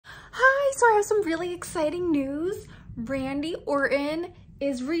So I have some really exciting news. Randy Orton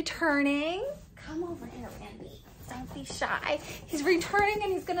is returning. Come over here, Randy. Don't be shy. He's returning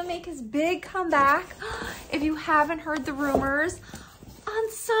and he's gonna make his big comeback. If you haven't heard the rumors, on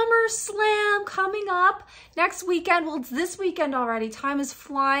SummerSlam coming up next weekend. Well, it's this weekend already. Time is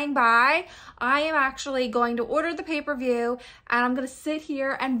flying by. I am actually going to order the pay-per-view and I'm going to sit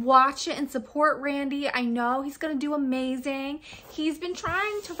here and watch it and support Randy. I know he's going to do amazing. He's been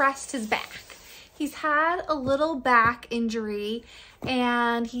trying to rest his back. He's had a little back injury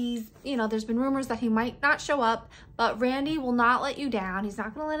and there's been rumors that he might not show up, but Randy will not let you down. He's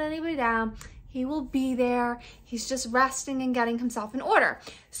not going to let anybody down. He will be there. He's just resting and getting himself in order.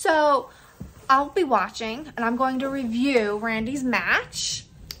 So I'll be watching and I'm going to review Randy's match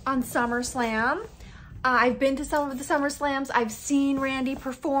on SummerSlam. I've been to some of the SummerSlams. I've seen Randy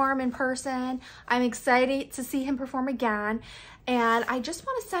perform in person. I'm excited to see him perform again. And I just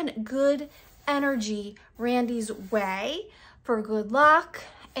want to send good energy Randy's way for good luck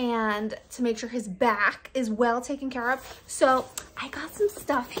and to make sure his back is well taken care of. So I got some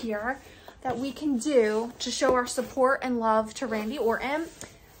stuff here that we can do to show our support and love to Randy Orton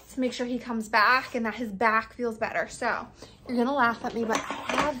to make sure he comes back and that his back feels better. So you're gonna laugh at me, but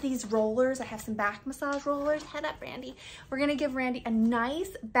I have these rollers. I have some back massage rollers. Head up, Randy. We're gonna give Randy a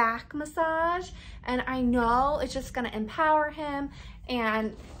nice back massage, and I know it's just gonna empower him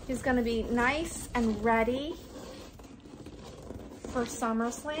and he's gonna be nice and ready for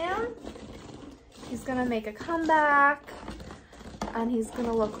SummerSlam. He's gonna make a comeback and he's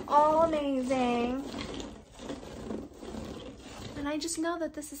gonna look all amazing. And I just know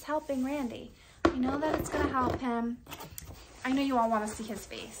that this is helping Randy. I know that it's gonna help him. I know you all wanna see his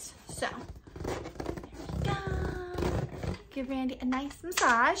face. So, there we go. Give Randy a nice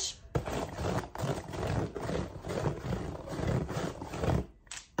massage.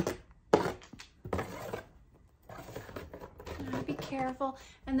 Be careful.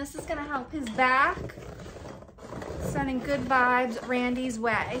 And this is gonna help his back. Sending good vibes Randy's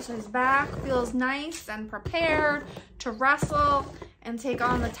way. So his back feels nice and prepared to wrestle and take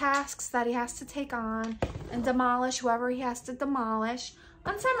on the tasks that he has to take on and demolish whoever he has to demolish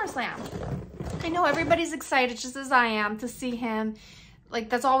on SummerSlam. I know everybody's excited just as I am to see him. Like,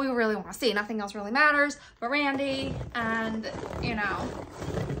 that's all we really want to see. Nothing else really matters but Randy and,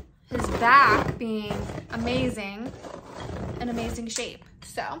 his back being amazing, in amazing shape.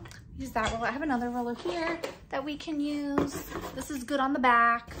 So use that roller. I have another roller here that we can use. This is good on the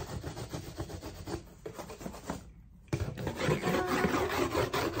back.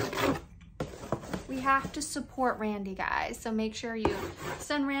 We have to support Randy, guys. So make sure you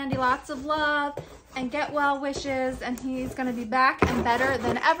send Randy lots of love and get well wishes, and he's gonna be back and better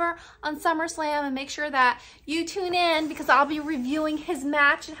than ever on SummerSlam. And make sure that you tune in because I'll be reviewing his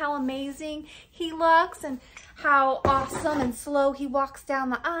match and how amazing he looks and how awesome and slow he walks down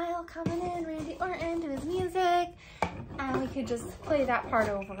the aisle coming in, Randy Orton, to his music. And we could just play that part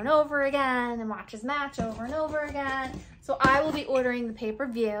over and over again and watch his match over and over again. So I will be ordering the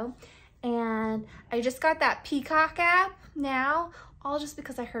pay-per-view. And I just got that Peacock app now, all just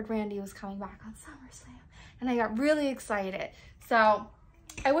because I heard Randy was coming back on SummerSlam. And I got really excited. So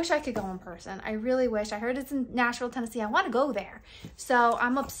I wish I could go in person. I really wish. I heard it's in Nashville, Tennessee. I want to go there. So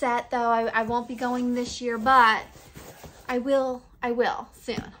I'm upset though. I won't be going this year, but I will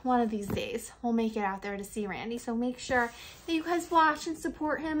soon. One of these days we'll make it out there to see Randy. So make sure that you guys watch and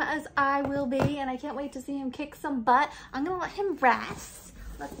support him as I will be. And I can't wait to see him kick some butt. I'm going to let him rest.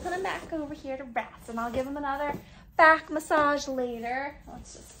 Let's put him back over here to rest. And I'll give him another back massage later.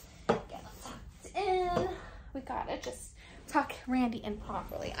 Let's just get him tucked in. We got to just tuck Randy in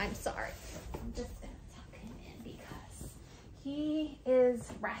properly. I'm sorry. I'm just going to tuck him in because he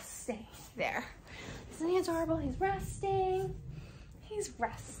is resting there. Isn't he adorable? He's resting. He's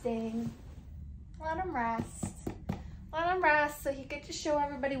resting. Let him rest. Let him rest so he could just show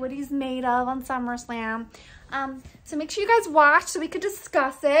everybody what he's made of on SummerSlam. So make sure you guys watch so we could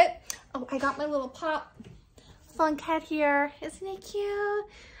discuss it. Oh, I got my little pop Dollkat here. Isn't he cute?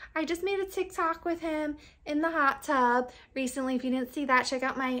 I just made a TikTok with him in the hot tub recently. If you didn't see that, check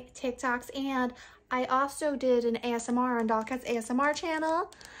out my TikToks. And I also did an ASMR on Dollkat's ASMR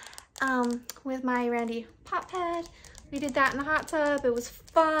channel with my Randy pop pad. We did that in the hot tub. It was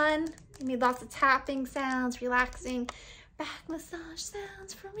fun. We made lots of tapping sounds, relaxing back massage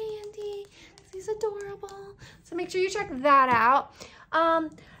sounds for Randy. He's adorable. So make sure you check that out.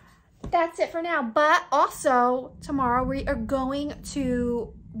 That's it for now. But also tomorrow we are going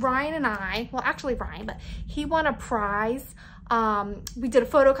to, Ryan and I, well actually Ryan, but he won a prize. We did a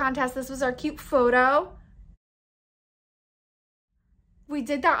photo contest. This was our cute photo. we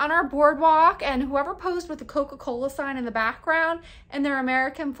did that on our boardwalk, and whoever posed with the Coca-Cola sign in the background and their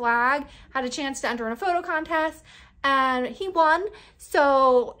American flag had a chance to enter in a photo contest, and he won.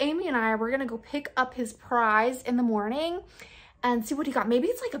 So Amy and I, we're gonna go pick up his prize in the morning and see what he got. Maybe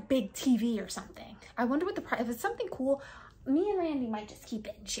it's like a big TV or something. I wonder what the prize, if it's something cool, me and Randy might just keep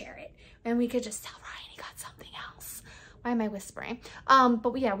it and share it, and we could just tell Ryan he got something else. Why am I whispering?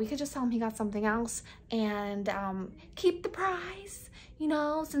 But yeah, we could just tell him he got something else and keep the prize. You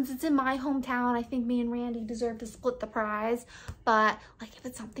know, since it's in my hometown, I think me and Randy deserve to split the prize. But like, if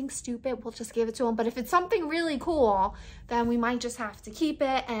it's something stupid, we'll just give it to him. But if it's something really cool, then we might just have to keep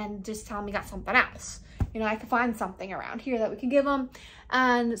it and just tell him we got something else. You know, I could find something around here that we can give him.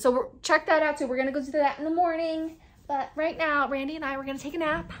 And so check that out too. We're gonna go do that in the morning. But right now, Randy and I, we're gonna take a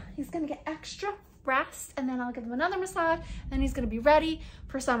nap. He's gonna get extra rest, and then I'll give him another massage, and he's gonna be ready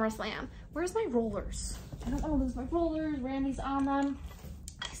for SummerSlam. Where's my rollers? I don't wanna lose my rollers. Randy's on them.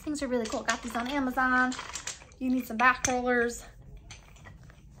 These things are really cool. Got these on Amazon. You need some back rollers.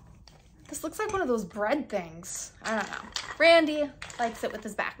 This looks like one of those bread things. I don't know. Randy likes it with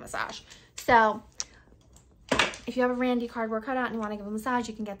his back massage. So if you have a Randy cardboard cutout and you want to give a massage,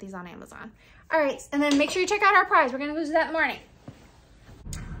 you can get these on Amazon. All right, and then make sure you check out our prize. We're gonna go do that in the morning.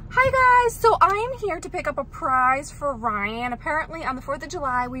 Hi guys, so I am here to pick up a prize for Ryan. Apparently on the 4th of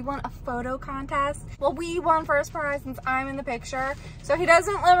July, we won a photo contest. Well, we won first prize since I'm in the picture. So he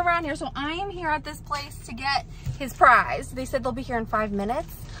doesn't live around here, so I am here at this place to get his prize. They said they'll be here in 5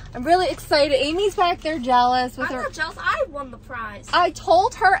 minutes. I'm really excited. Amy's back there jealous with her. I'm not jealous, I won the prize. I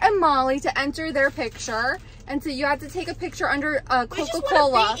told her and Molly to enter their picture. And so you had to take a picture under a Coca-Cola. We just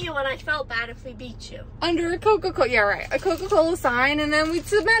want to beat you, and I felt bad if we beat you. Under a Coca-Cola, yeah, right. A Coca-Cola sign, and then we'd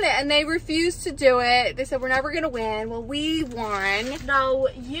submit it. And they refused to do it. They said, we're never going to win. Well, we won. No,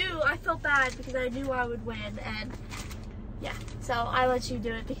 I felt bad because I knew I would win. And yeah, so I let you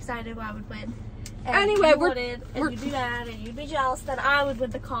do it because I knew I would win. And anyway, you'd be mad, and you'd be jealous that I would win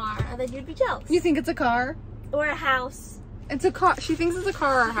the car, and then you'd be jealous. You think it's a car? Or a house. It's a car. She thinks it's a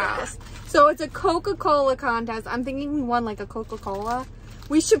car or a house. So it's a Coca-Cola contest. I'm thinking we won like a Coca-Cola.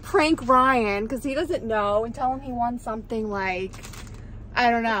 We should prank Ryan because he doesn't know and tell him he won something like,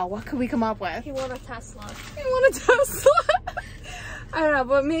 I don't know. What could we come up with? He won a Tesla. He won a Tesla. I don't know,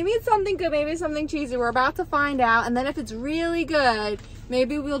 but maybe it's something good. Maybe it's something cheesy. We're about to find out. And then if it's really good,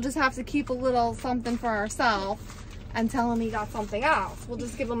 maybe we'll just have to keep a little something for ourselves and tell him he got something else. We'll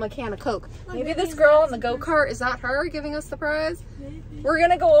just give him a can of Coke. Maybe this girl in the go-kart, is that her giving us the prize? Maybe. We're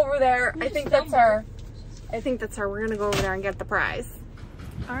gonna go over there. I think that's her. I think that's her. We're gonna go over there and get the prize.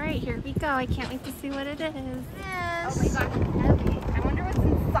 All right, here we go. I can't wait to see what it is. Yes. Oh my God, it's heavy. I wonder what's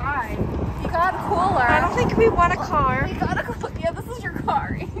inside. You got a cooler. I don't think we won a car. We got a cooler. Yeah, this is your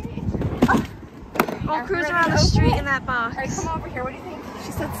car. I'll cruise around the street in that box. All right, come over here. What do you think?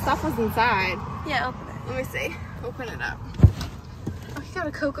 She said stuff was inside. Yeah, open it. Let me see. Open it up. Oh, you got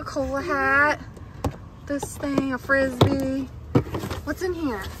a Coca-Cola hat. This thing, a Frisbee. What's in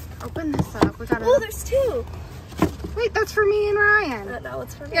here? Open this up. We got. Oh, there's two. Wait, that's for me and Ryan. No,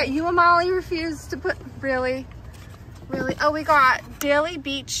 it's for me. Yeah, you and Molly refused to put. Really? Oh, we got Daily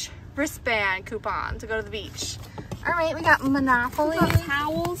Beach wristband coupon to go to the beach. All right, we got Monopoly. We got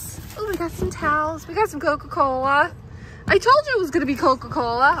towels. Oh, we got some towels. We got some Coca-Cola. I told you it was gonna be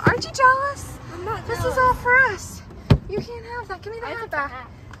Coca-Cola. Aren't you jealous? I'm not This jealous. is all for us. You can't have that. Give me the hat back.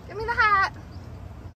 Give me the hat.